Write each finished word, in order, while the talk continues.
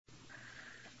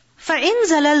فَإِن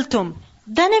زَلَلْتُمْ,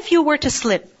 then if you were to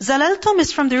slip. Zalaltum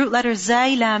is from the root letter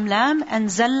zai, lam, lam, and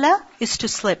zalla is to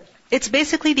slip. It's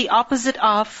basically the opposite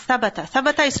of thabata.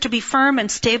 Thabata is to be firm and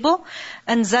stable,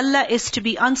 and zalla is to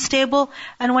be unstable.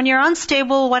 And when you're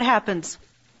unstable, what happens?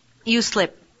 You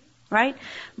slip, right?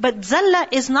 But zalla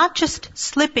is not just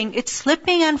slipping, it's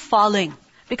slipping and falling.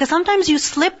 Because sometimes you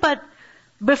slip, but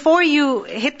before you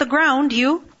hit the ground,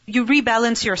 you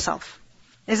rebalance yourself.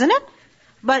 Isn't it?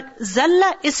 But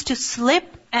zalla is to slip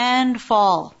and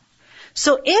fall.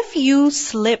 So if you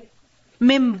slip,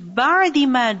 مِن بَعْدِ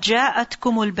مَا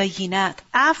جَاءَتْكُمُ الْبَيِّنَاتِ,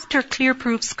 after clear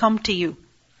proofs come to you,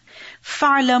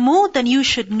 فَاعْلَمُوا, then you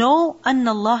should know, أَنَّ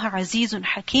اللَّهَ عَزِيزٌ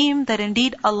حَكِيمٌ, that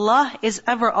indeed Allah is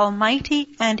ever almighty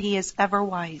and He is ever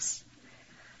wise.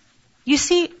 You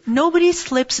see, nobody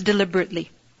slips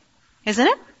deliberately. Isn't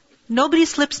it? Nobody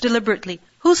slips deliberately.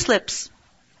 Who slips?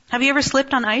 Have you ever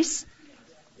slipped on ice?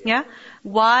 Yeah?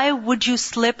 Why would you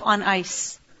slip on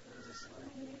ice?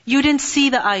 You didn't see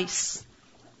the ice.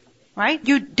 Right?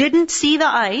 You didn't see the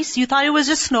ice. You thought it was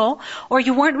just snow. Or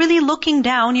you weren't really looking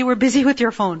down. You were busy with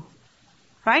your phone.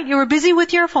 Right? You were busy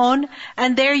with your phone.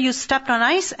 And there you stepped on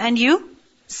ice and you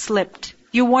slipped.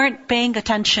 You weren't paying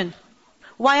attention.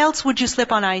 Why else would you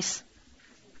slip on ice?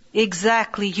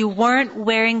 Exactly. You weren't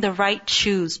wearing the right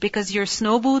shoes because your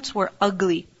snow boots were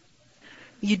ugly.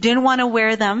 You didn't want to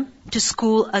wear them to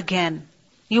school again.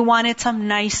 You wanted some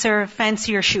nicer,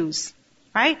 fancier shoes.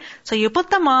 Right? So you put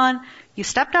them on, you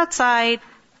stepped outside,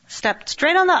 stepped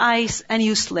straight on the ice, and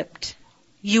you slipped.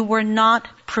 You were not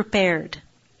prepared.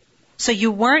 So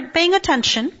you weren't paying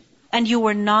attention, and you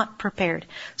were not prepared.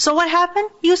 So what happened?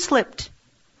 You slipped.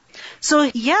 So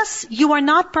yes, you are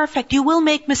not perfect. You will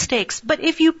make mistakes. But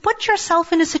if you put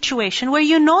yourself in a situation where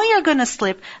you know you're going to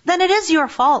slip, then it is your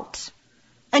fault.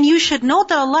 And you should know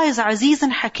that Allah is Aziz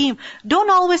and Hakim. Don't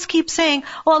always keep saying,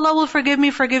 oh, Allah will forgive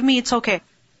me, it's okay.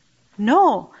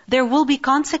 No, there will be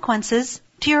consequences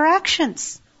to your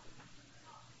actions.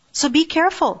 So be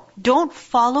careful. Don't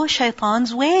follow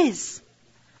shaitan's ways.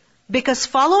 Because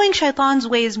following shaitan's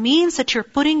ways means that you're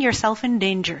putting yourself in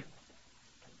danger.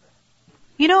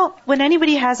 You know, when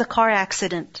anybody has a car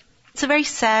accident, it's a very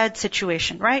sad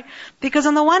situation, right? Because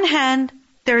on the one hand,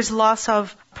 there's loss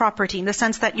of property in the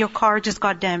sense that your car just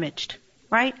got damaged,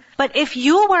 right? But if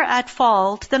you were at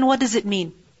fault, then what does it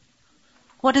mean?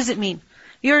 What does it mean?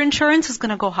 Your insurance is going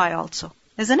to go high also,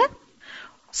 isn't it?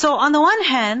 So on the one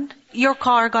hand, your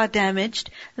car got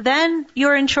damaged, then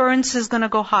your insurance is going to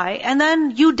go high, and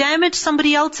then you damaged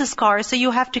somebody else's car, so you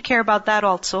have to care about that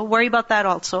also, worry about that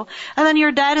also, and then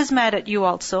your dad is mad at you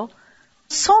also.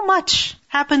 So much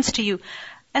happens to you.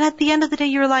 And at the end of the day,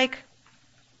 you're like,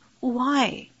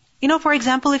 why? You know, for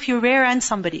example, if you rear end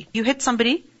somebody, you hit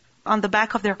somebody on the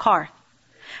back of their car.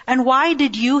 And why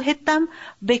did you hit them?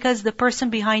 Because the person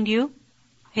behind you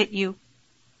hit you.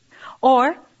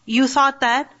 Or you thought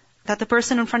that the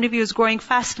person in front of you is going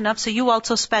fast enough, so you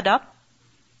also sped up,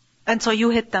 and so you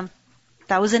hit them.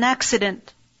 That was an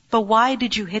accident. But why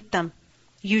did you hit them?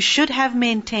 You should have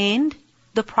maintained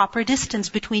the proper distance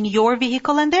between your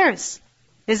vehicle and theirs.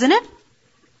 Isn't it?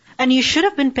 And you should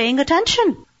have been paying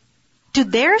attention to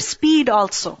their speed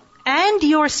also, and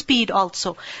your speed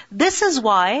also. This is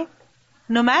why,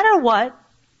 no matter what,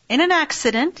 in an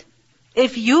accident,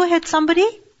 if you hit somebody,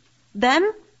 then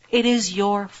it is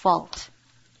your fault.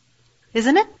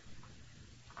 Isn't it?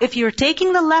 If you're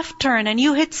taking the left turn and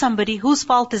you hit somebody, whose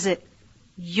fault is it?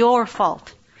 Your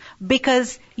fault.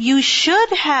 Because you should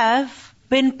have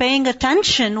been paying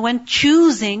attention when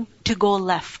choosing to go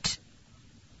left.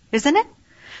 Isn't it?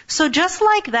 So just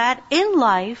like that, in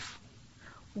life,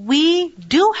 we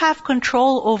do have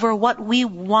control over what we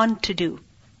want to do,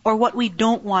 or what we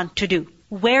don't want to do,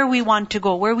 where we want to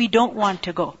go, where we don't want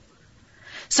to go.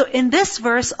 So in this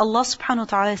verse, Allah subhanahu wa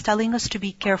ta'ala is telling us to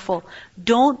be careful.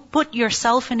 Don't put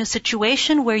yourself in a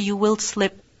situation where you will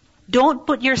slip. Don't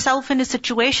put yourself in a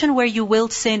situation where you will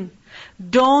sin.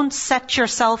 Don't set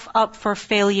yourself up for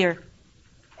failure.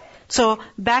 So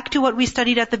back to what we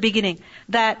studied at the beginning,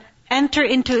 that enter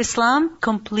into Islam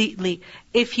completely.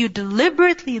 If you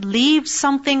deliberately leave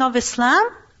something of Islam,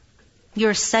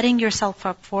 you're setting yourself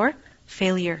up for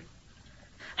failure.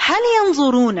 هَلْ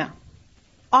يَنظُرُونَ,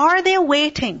 are they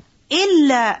waiting?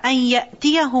 إِلَّا أَن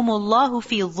يَأْتِيَهُمُ اللَّهُ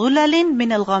فِي ظُلَلٍ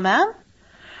مِّنَ الْغَمَامِ,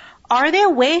 are they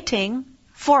waiting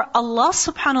for Allah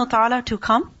subhanahu wa ta'ala to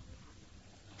come?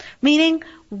 Meaning,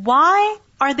 why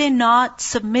are they not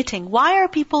submitting? Why are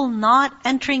people not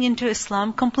entering into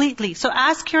Islam completely? So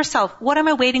ask yourself, what am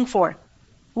I waiting for?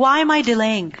 Why am I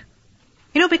delaying?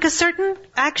 You know, because certain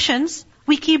actions,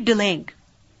 we keep delaying.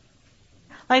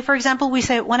 Like for example, we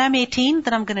say, when I'm 18,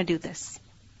 then I'm going to do this.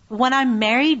 When I'm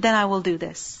married, then I will do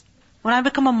this. When I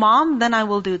become a mom, then I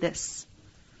will do this.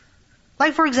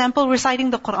 Like for example,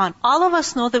 reciting the Quran. All of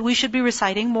us know that we should be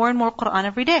reciting more and more Quran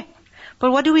every day.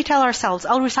 But what do we tell ourselves?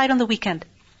 I'll recite on the weekend.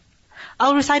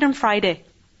 I'll recite on Friday.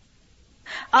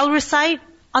 I'll recite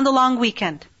on the long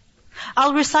weekend.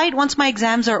 I'll recite once my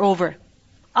exams are over.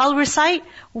 I'll recite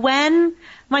when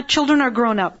my children are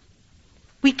grown up.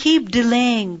 We keep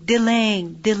delaying.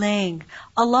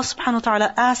 Allah subhanahu wa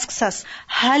ta'ala asks us,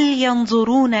 هَلْ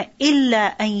يَنظُرُونَ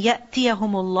إِلَّا أَن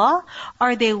يَأْتِيَهُمُ اللَّهِ.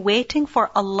 Are they waiting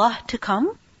for Allah to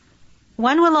come?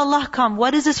 When will Allah come?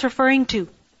 What is this referring to?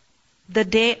 The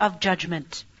day of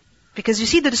judgment. Because you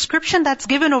see, the description that's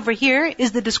given over here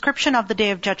is the description of the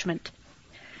day of judgment.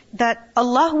 That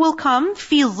Allah will come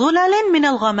fi ظُلَلٍ min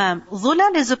al-ghamam.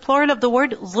 Dhulal is the plural of the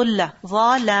word ظُلَّ.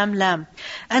 ظَا lam lam.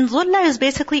 And ظُلَّ is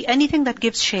basically anything that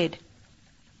gives shade.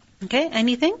 Okay?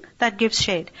 Anything that gives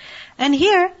shade. And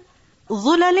here,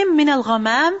 ظُلَلٍ min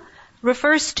al-ghamam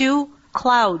refers to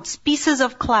clouds, pieces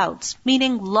of clouds,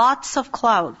 meaning lots of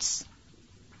clouds.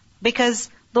 Because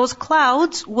those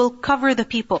clouds will cover the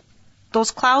people.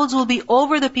 Those clouds will be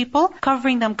over the people,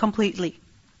 covering them completely.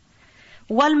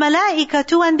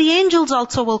 وَالْمَلَائِكَةُ, and the angels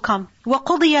also will come.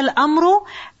 وَقُضِيَ الْأَمْرُ,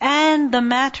 and the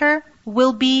matter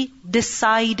will be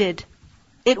decided.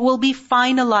 It will be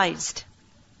finalized.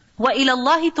 وَإِلَى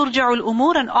اللَّهِ تُرْجَعُ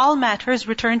الْأُمُورِ, and all matters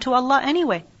return to Allah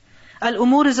anyway.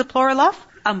 Al-umur is a plural of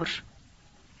amr.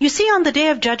 You see, on the day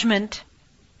of judgment,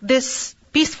 this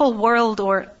peaceful world,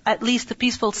 or at least the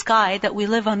peaceful sky that we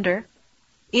live under,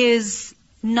 is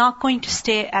not going to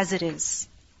stay as it is.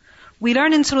 We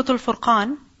learn in Surah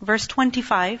Al-Furqan, verse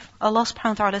 25, Allah subhanahu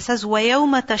wa ta'ala says,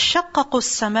 وَيَوْمَ تَشَقَّقُ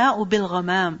السَّمَاءُ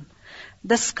بِالْغَمَامِ.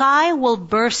 The sky will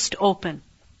burst open.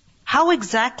 How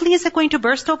exactly is it going to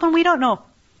burst open? We don't know.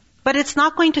 But it's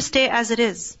not going to stay as it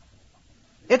is.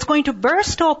 It's going to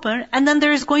burst open, and then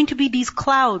there is going to be these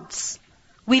clouds.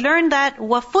 We learn that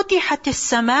وَفُتِحَتِ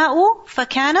السَّمَاءُ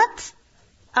فَكَانَتْ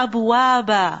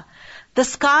أَبْوَابًا. The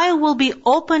sky will be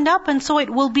opened up, and so it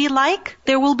will be like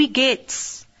there will be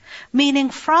gates. Meaning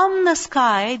from the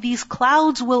sky, these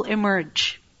clouds will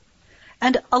emerge.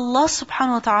 And Allah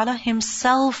subhanahu wa ta'ala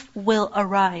Himself will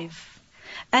arrive.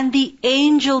 And the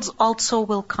angels also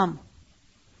will come.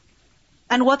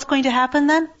 And what's going to happen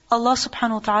then? Allah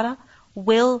subhanahu wa ta'ala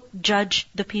will judge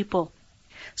the people.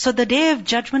 So the day of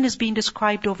judgment is being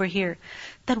described over here.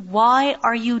 That why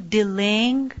are you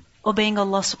delaying obeying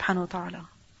Allah subhanahu wa ta'ala?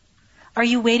 Are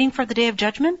you waiting for the day of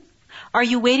judgment? Are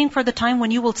you waiting for the time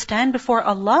when you will stand before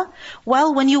Allah?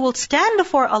 Well, when you will stand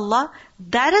before Allah,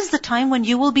 that is the time when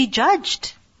you will be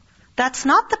judged. That's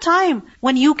not the time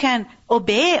when you can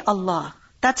obey Allah.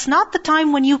 That's not the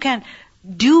time when you can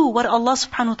do what Allah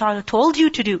subhanahu wa ta'ala told you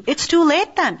to do. It's too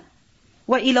late then.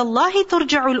 وَإِلَى اللَّهِ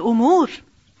تُرْجَعُ الْأُمُورِ.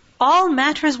 All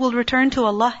matters will return to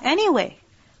Allah anyway.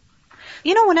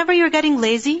 You know, whenever you're getting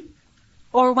lazy,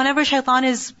 or whenever shaitan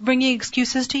is bringing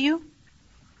excuses to you,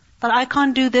 that I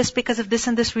can't do this because of this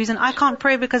and this reason. I can't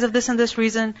pray because of this and this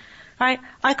reason. Right?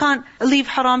 I can't leave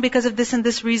haram because of this and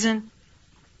this reason.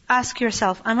 Ask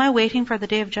yourself, am I waiting for the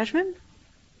day of judgment?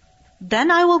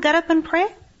 Then I will get up and pray.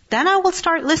 Then I will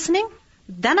start listening.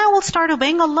 Then I will start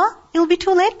obeying Allah. It'll be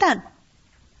too late then.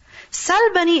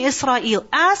 Sal Bani Israel.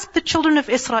 Ask the children of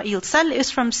Israel. Sal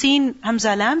is from Sin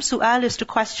Hamza Lam. Su'al is to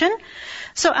question.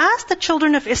 So ask the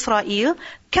children of Israel,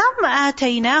 كَمْ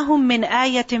آتَيْنَاهُمْ مِنْ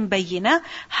آيَةٍ بَيِّنَةٍ.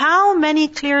 How many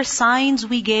clear signs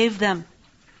we gave them.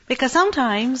 Because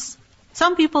sometimes,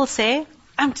 some people say,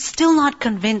 I'm still not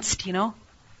convinced,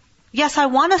 Yes, I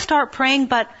want to start praying,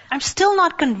 but I'm still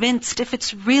not convinced if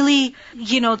it's really,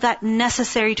 that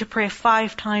necessary to pray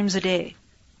 5 times a day.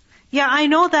 Yeah, I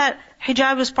know that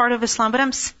hijab is part of Islam, but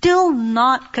I'm still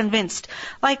not convinced.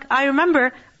 Like, I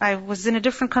remember, I was in a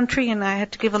different country and I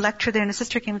had to give a lecture there, and a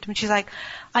sister came to me, she's like,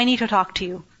 I need to talk to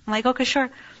you. I'm like, okay, sure.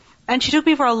 And she took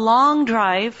me for a long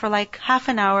drive for like half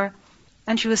an hour,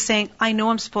 and she was saying, I know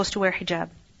I'm supposed to wear hijab.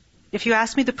 If you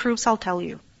ask me the proofs, I'll tell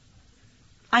you.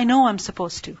 I know I'm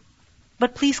supposed to.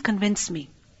 But please convince me.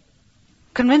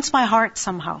 Convince my heart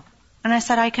somehow. And I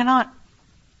said, I cannot.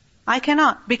 I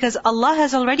cannot, because Allah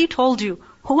has already told you.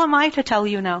 Who am I to tell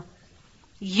you now?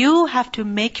 You have to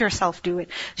make yourself do it.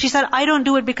 She said, I don't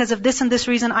do it because of this and this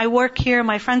reason. I work here,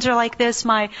 my friends are like this,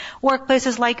 my workplace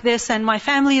is like this, and my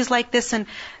family is like this, and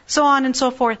so on and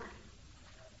so forth.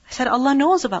 I said, Allah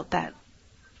knows about that.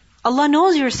 Allah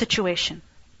knows your situation.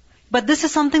 But this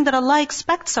is something that Allah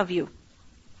expects of you.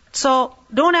 So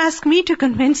don't ask me to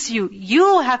convince you.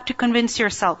 You have to convince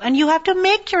yourself, and you have to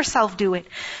make yourself do it.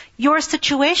 Your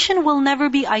situation will never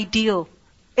be ideal.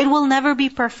 It will never be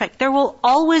perfect. There will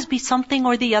always be something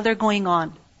or the other going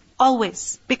on.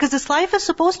 Always. Because this life is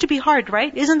supposed to be hard,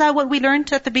 right? Isn't that what we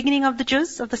learned at the beginning of the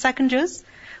juz, of the second juz?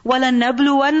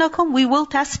 وَلَنَّبْلُوَنَّكُمْ, we will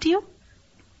test you.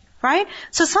 Right?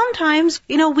 So sometimes,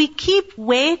 we keep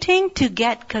waiting to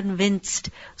get convinced.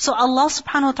 So Allah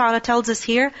subhanahu wa ta'ala tells us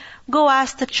here, go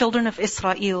ask the children of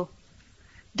Israel.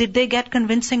 Did they get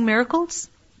convincing miracles?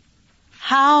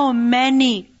 How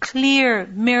many clear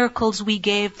miracles we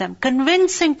gave them.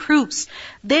 Convincing proofs.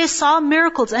 They saw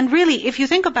miracles. And really, if you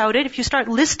think about it, if you start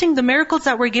listing the miracles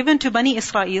that were given to Bani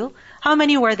Israel, how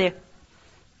many were there?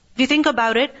 If you think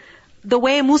about it, the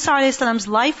way Musa a.s.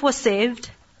 life was saved,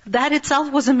 that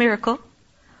itself was a miracle.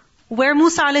 Where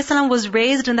Musa a.s. was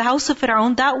raised in the house of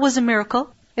Fir'aun, that was a miracle,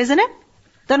 isn't it?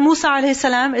 Then Musa a.s.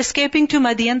 escaping to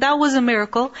Madian, that was a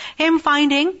miracle. Him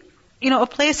finding, a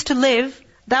place to live,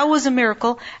 that was a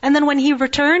miracle. And then when he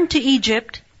returned to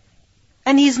Egypt,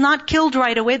 and he's not killed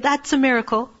right away, that's a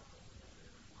miracle.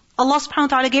 Allah subhanahu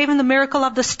wa ta'ala gave him the miracle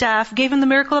of the staff, gave him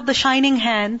the miracle of the shining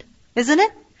hand, isn't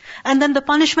it? And then the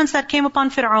punishments that came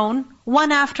upon Fir'aun,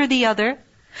 one after the other.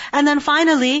 And then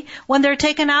finally, when they're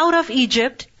taken out of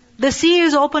Egypt, the sea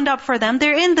is opened up for them,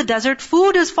 they're in the desert,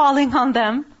 food is falling on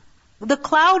them, the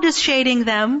cloud is shading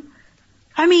them.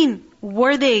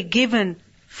 Were they given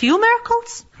few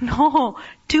miracles? No,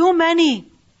 too many.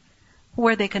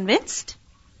 Were they convinced?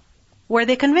 Were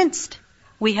they convinced?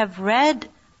 We have read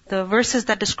the verses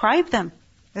that describe them,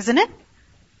 isn't it?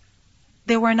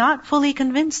 They were not fully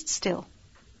convinced still.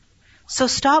 So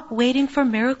stop waiting for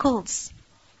miracles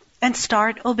and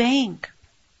start obeying.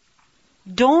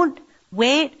 Don't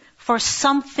wait for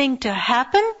something to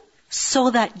happen so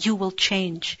that you will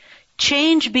change.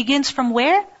 Change begins from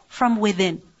where? From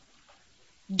within.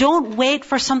 Don't wait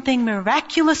for something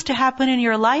miraculous to happen in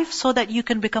your life so that you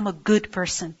can become a good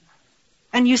person.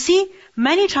 And you see,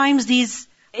 many times these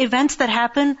events that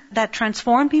happen that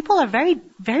transform people are very,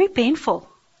 very painful.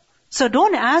 So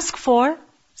don't ask for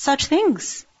such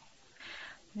things.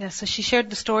 So she shared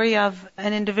the story of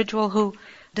an individual who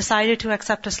decided to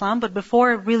accept Islam, but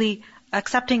before really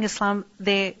accepting Islam,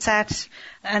 they sat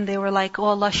and they were like, oh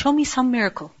Allah, show me some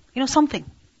miracle. Something.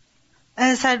 And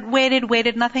he said,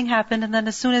 waited, nothing happened. And then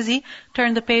as soon as he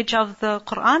turned the page of the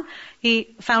Quran,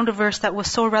 he found a verse that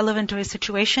was so relevant to his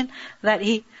situation that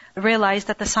he realized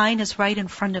that the sign is right in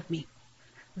front of me.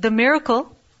 The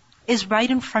miracle is right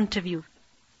in front of you.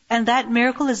 And that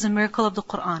miracle is the miracle of the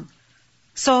Quran.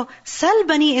 So, Sal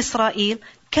Bani Israel,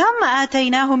 كَمْ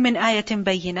آتَيْنَاهُمْ مِنْ آيَةٍ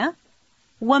بَيِّنَةٍ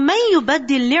وَمَنْ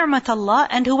يُبَدِّلْ نِعْمَةَ اللَّهِ,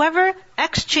 and whoever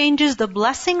exchanges the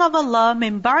blessing of Allah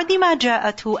مِنْ بَعْدِ مَا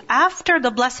جَاءَتْهُ, after the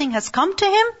blessing has come to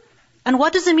him. And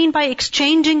what does it mean by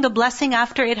exchanging the blessing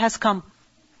after it has come?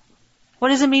 What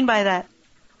does it mean by that?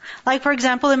 Like for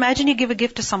example, imagine you give a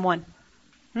gift to someone.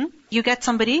 You get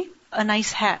somebody a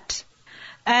nice hat.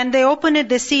 And they open it,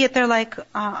 they see it, they're like,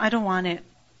 I don't want it.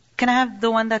 Can I have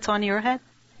the one that's on your head?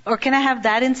 Or can I have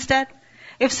that instead?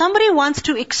 If somebody wants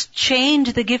to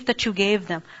exchange the gift that you gave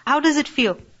them, how does it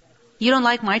feel? You don't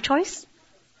like my choice?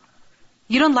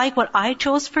 You don't like what I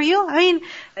chose for you?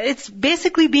 It's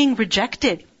basically being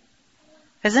rejected.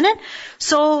 Isn't it?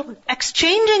 So,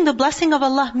 exchanging the blessing of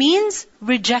Allah means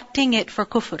rejecting it for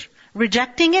kufr.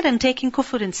 Rejecting it and taking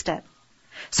kufr instead.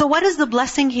 So what is the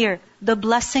blessing here? The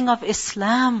blessing of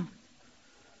Islam.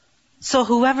 So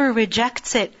whoever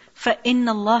rejects it, فَإِنَّ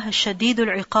اللَّهَ شَدِيدُ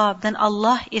الْعِقَابِ, then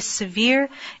Allah is severe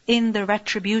in the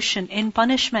retribution, in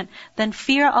punishment. Then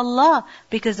fear Allah,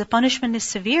 because the punishment is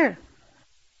severe.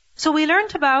 So we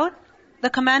learned about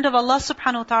the command of Allah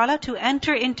subhanahu wa ta'ala to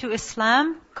enter into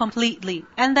Islam completely.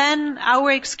 And then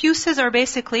our excuses are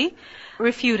basically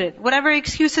refuted. Whatever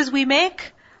excuses we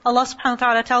make, Allah subhanahu wa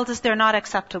ta'ala tells us they're not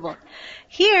acceptable.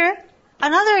 Here,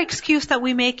 another excuse that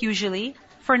we make usually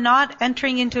for not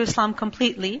entering into Islam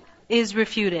completely is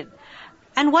refuted.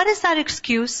 And what is that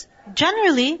excuse?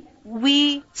 Generally,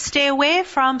 we stay away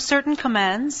from certain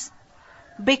commands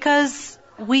because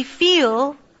we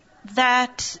feel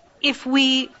that if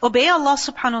we obey Allah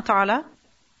subhanahu wa ta'ala,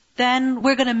 then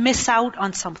we're going to miss out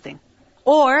on something.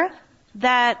 Or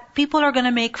that people are going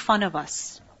to make fun of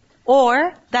us.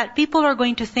 Or that people are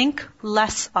going to think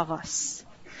less of us.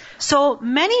 So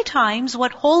many times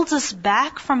what holds us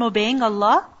back from obeying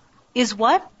Allah is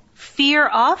what? Fear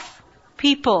of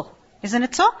people. Isn't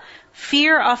it so?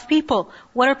 Fear of people.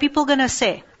 What are people going to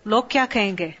say? Log kya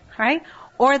kahenge? Right?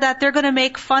 Or that they're going to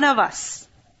make fun of us.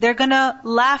 They're going to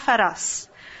laugh at us.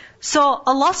 So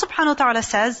Allah subhanahu wa ta'ala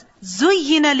says,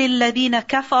 زُيِّنَ لِلَّذِينَ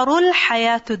كَفَرُوا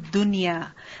الْحَيَاةُ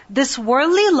الدُّنْيَا. This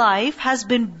worldly life has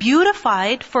been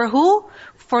beautified for who?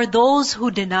 For those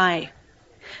who deny.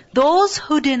 Those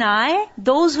who deny,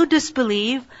 those who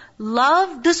disbelieve,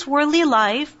 love this worldly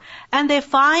life, and they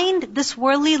find this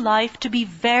worldly life to be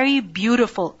very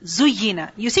beautiful.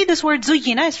 Zuyyina. You see this word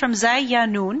zuyyina is from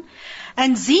zayyanun,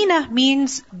 and zina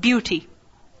means beauty.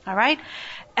 Alright?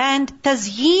 And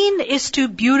tazyeen is to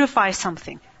beautify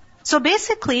something. So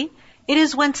basically, it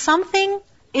is when something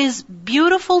is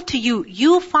beautiful to you,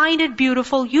 you find it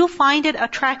beautiful, you find it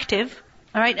attractive.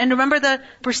 Alright, and remember the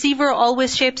perceiver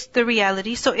always shapes the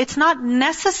reality. So it's not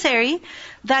necessary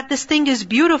that this thing is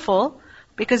beautiful,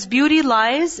 because beauty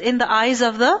lies in the eyes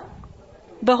of the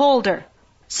beholder.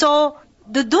 So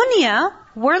the dunya,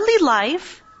 worldly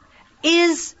life,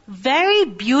 is very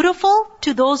beautiful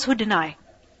to those who deny.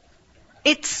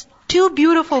 It's too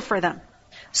beautiful for them.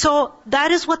 So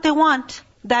that is what they want.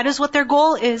 That is what their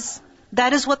goal is.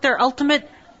 That is what their ultimate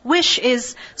wish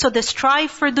is. So they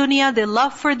strive for dunya, they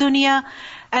love for dunya,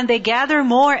 and they gather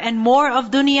more and more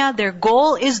of dunya. Their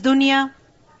goal is dunya.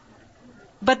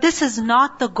 But this is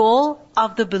not the goal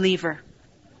of the believer.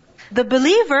 The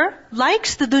believer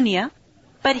likes the dunya,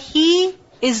 but he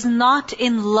is not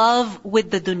in love with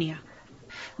the dunya.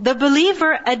 The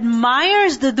believer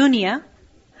admires the dunya,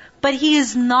 but he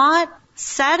is not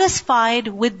satisfied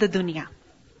with the dunya.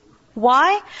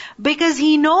 Why? Because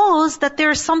he knows that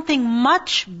there is something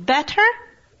much better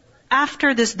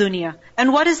after this dunya.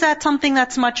 And what is that something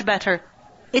that's much better?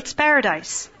 It's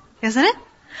paradise, isn't it?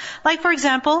 Like for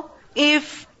example,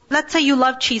 if, let's say you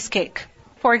love cheesecake,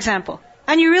 for example,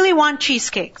 and you really want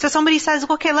cheesecake. So somebody says,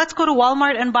 okay, let's go to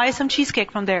Walmart and buy some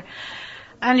cheesecake from there.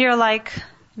 And you're like,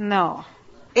 no.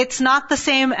 It's not the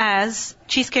same as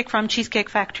cheesecake from Cheesecake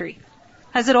Factory.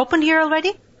 Has it opened here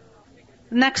already?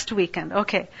 Next weekend,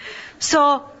 okay.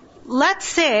 So, let's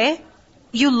say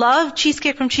you love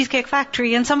cheesecake from Cheesecake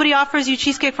Factory and somebody offers you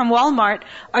cheesecake from Walmart.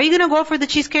 Are you going to go for the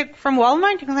cheesecake from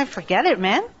Walmart? You're going to forget it,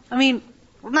 man. I mean,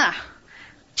 nah.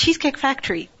 Cheesecake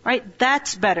Factory, right?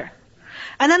 That's better.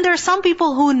 And then there are some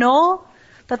people who know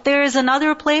that there is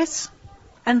another place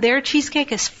and their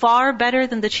cheesecake is far better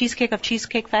than the cheesecake of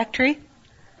Cheesecake Factory.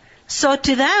 So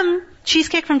to them,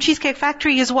 cheesecake from Cheesecake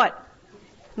Factory is what?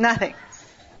 Nothing.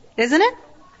 Isn't it?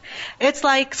 It's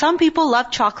like some people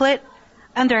love chocolate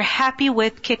and they're happy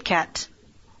with Kit Kat.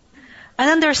 And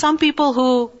then there are some people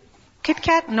who, Kit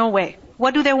Kat? No way.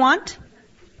 What do they want?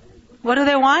 What do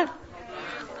they want?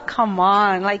 Come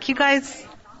on, like you guys.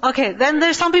 Okay, then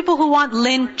there's some people who want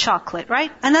Lindt chocolate,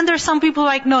 right? And then there's some people who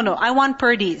are like, no, I want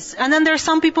Purdy's. And then there's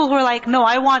some people who are like, no,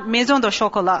 I want Maison de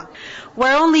Chocolat.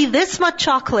 Where only this much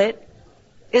chocolate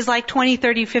is like $20,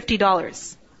 $30,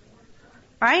 $50.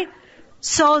 Right?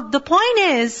 So the point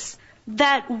is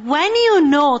that when you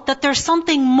know that there's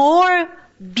something more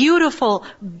beautiful,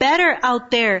 better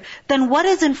out there than what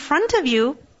is in front of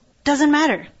you, doesn't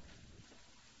matter.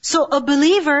 So a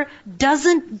believer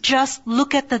doesn't just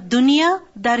look at the dunya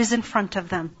that is in front of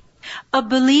them. A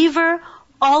believer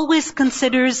always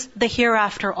considers the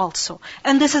hereafter also.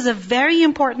 And this is a very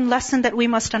important lesson that we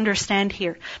must understand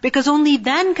here. Because only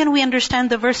then can we understand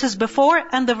the verses before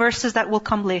and the verses that will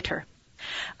come later.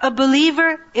 A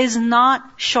believer is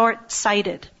not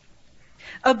short-sighted.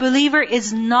 A believer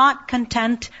is not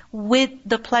content with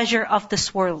the pleasure of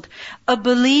this world. A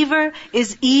believer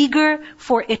is eager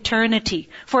for eternity,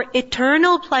 for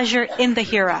eternal pleasure in the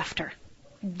hereafter.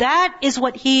 That is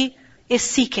what he is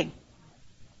seeking.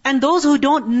 And those who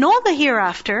don't know the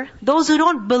hereafter, those who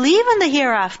don't believe in the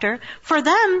hereafter, for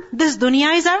them, this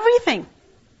dunya is everything.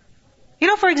 You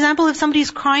know, for example, if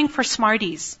somebody's crying for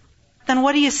Smarties, then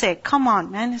what do you say? Come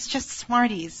on, man, it's just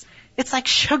Smarties. It's like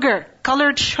sugar,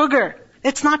 colored sugar.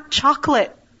 It's not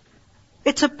chocolate.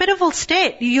 It's a pitiful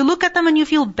state. You look at them and you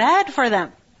feel bad for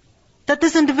them. That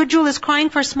this individual is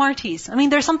crying for Smarties. I mean,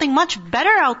 there's something much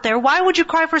better out there. Why would you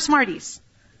cry for Smarties?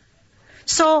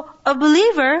 So, a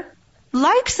believer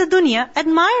likes the dunya,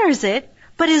 admires it,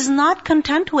 but is not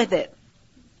content with it.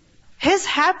 His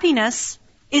happiness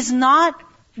is not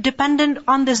dependent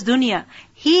on this dunya.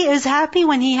 He is happy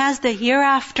when he has the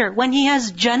hereafter, when he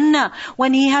has Jannah,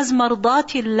 when he has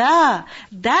mardatillah.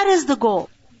 That is the goal.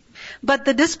 But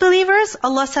the disbelievers,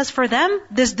 Allah says for them,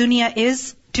 this dunya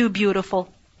is too beautiful.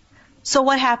 So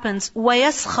what happens?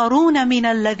 وَيَسْخَرُونَ مِنَ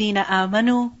الَّذِينَ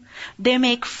آمَنُوا. They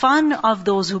make fun of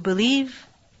those who believe.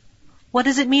 What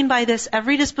does it mean by this?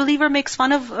 Every disbeliever makes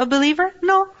fun of a believer?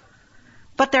 No.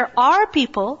 But there are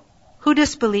people who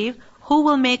disbelieve who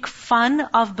will make fun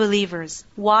of believers.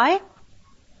 Why?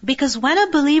 Because when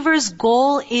a believer's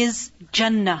goal is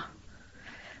Jannah,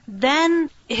 then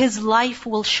his life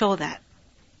will show that.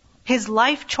 His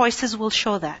life choices will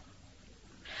show that.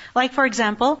 Like for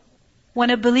example, when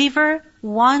a believer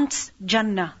wants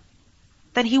Jannah,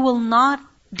 then he will not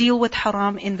deal with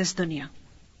haram in this dunya.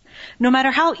 No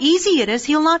matter how easy it is,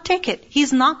 he'll not take it.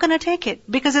 He's not going to take it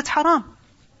because it's haram.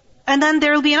 And then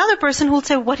there will be another person who will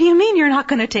say, what do you mean you're not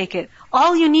going to take it?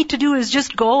 All you need to do is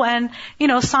just go and,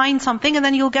 sign something, and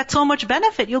then you'll get so much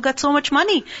benefit. You'll get so much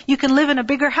money. You can live in a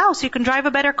bigger house. You can drive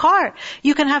a better car.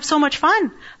 You can have so much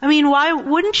fun. Why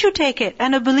wouldn't you take it?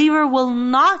 And a believer will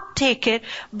not take it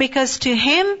because to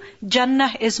him,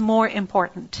 Jannah is more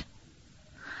important.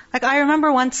 Like I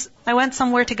remember once I went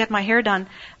somewhere to get my hair done,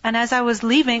 and as I was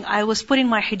leaving, I was putting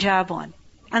my hijab on.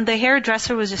 And the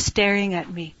hairdresser was just staring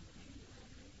at me.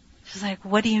 She's like,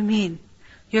 what do you mean?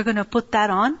 You're going to put that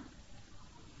on?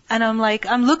 And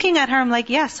I'm looking at her, I'm like,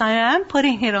 yes, I am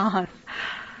putting it on.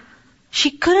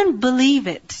 She couldn't believe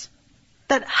it.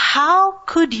 That how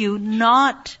could you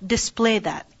not display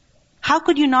that? How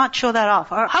could you not show that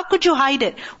off? Or how could you hide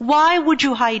it? Why would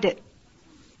you hide it?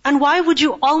 And why would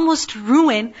you almost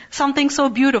ruin something so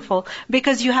beautiful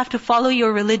because you have to follow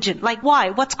your religion? Like why?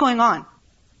 What's going on?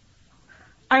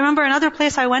 I remember another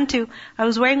place I went to, I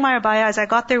was wearing my abaya. As I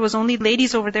got there, was only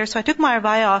ladies over there. So I took my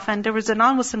abaya off, and there was a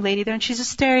non-Muslim lady there, and she's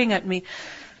just staring at me.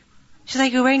 She's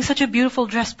like, you're wearing such a beautiful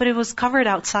dress, but it was covered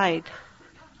outside.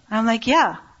 And I'm like,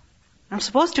 yeah, I'm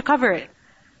supposed to cover it.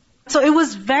 So it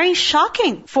was very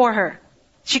shocking for her.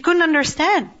 She couldn't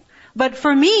understand. But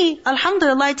for me,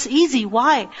 alhamdulillah, it's easy.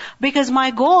 Why? Because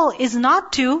my goal is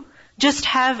not to just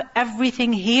have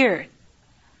everything here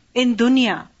in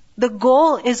dunya. The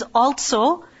goal is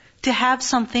also to have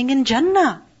something in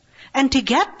Jannah. And to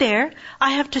get there,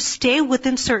 I have to stay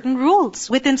within certain rules,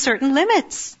 within certain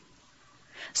limits.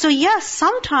 So yes,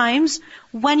 sometimes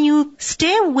when you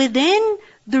stay within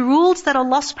the rules that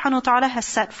Allah subhanahu wa ta'ala has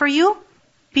set for you,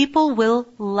 people will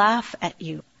laugh at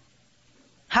you.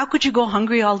 How could you go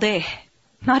hungry all day?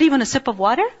 Not even a sip of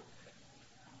water?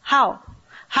 How?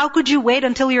 How could you wait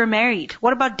until you're married?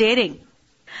 What about dating?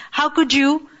 How could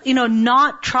you,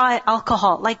 not try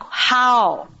alcohol? Like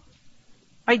how?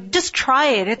 Right? Just try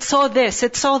it. It's so this,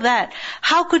 it's so that.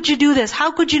 How could you do this?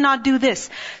 How could you not do this?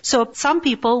 So some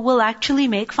people will actually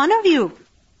make fun of you.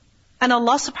 And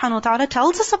Allah subhanahu wa ta'ala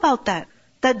tells us about that.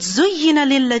 That زُيِّنَ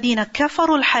لِلَّذِينَ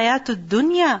كَفَرُوا الْحَيَاةُ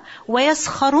الدُّنْيَا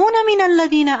وَيَسْخَرُونَ مِنَ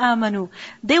الَّذِينَ آمَنُوا.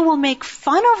 They will make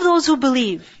fun of those who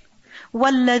believe.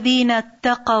 وَالَّذِينَ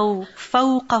اتَّقَوْا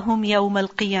فَوْقَهُمْ يَوْمَ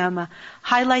الْقِيَامَةِ.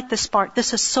 Highlight this part.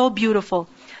 This is so beautiful.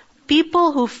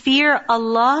 People who fear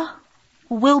Allah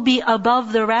will be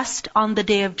above the rest on the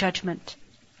Day of Judgment.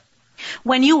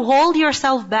 When you hold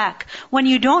yourself back, when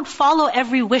you don't follow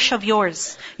every wish of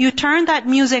yours, you turn that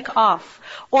music off,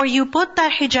 or you put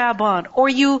that hijab on, or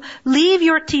you leave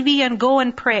your TV and go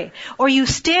and pray, or you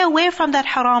stay away from that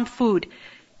haram food,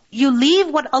 you leave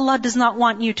what Allah does not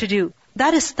want you to do.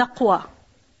 That is taqwa.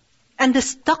 And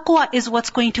this taqwa is what's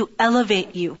going to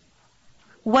elevate you.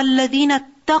 وَالَّذِينَ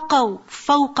اتَّقَوْا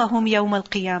فَوْقَهُمْ يَوْمَ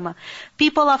الْقِيَامَةِ.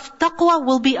 People of taqwa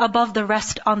will be above the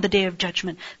rest on the Day of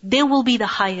Judgment. They will be the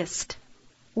highest.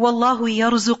 وَاللَّهُ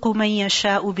يَرْزُقُ مَن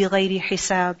يَشَاءُ بِغَيْرِ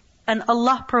حِسَابٍ. And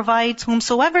Allah provides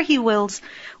whomsoever He wills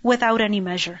without any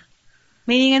measure.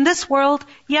 Meaning in this world,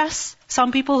 yes,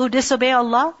 some people who disobey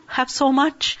Allah have so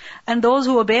much, and those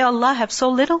who obey Allah have so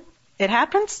little. It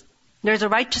happens. There's a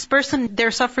righteous person,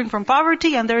 they're suffering from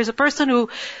poverty, and there is a person who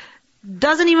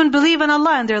doesn't even believe in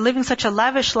Allah and they're living such a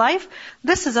lavish life.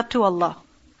 This is up to Allah.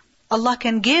 Allah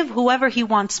can give whoever He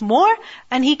wants more,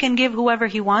 and He can give whoever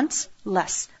He wants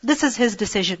less. This is His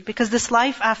decision, because this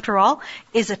life, after all,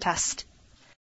 is a test.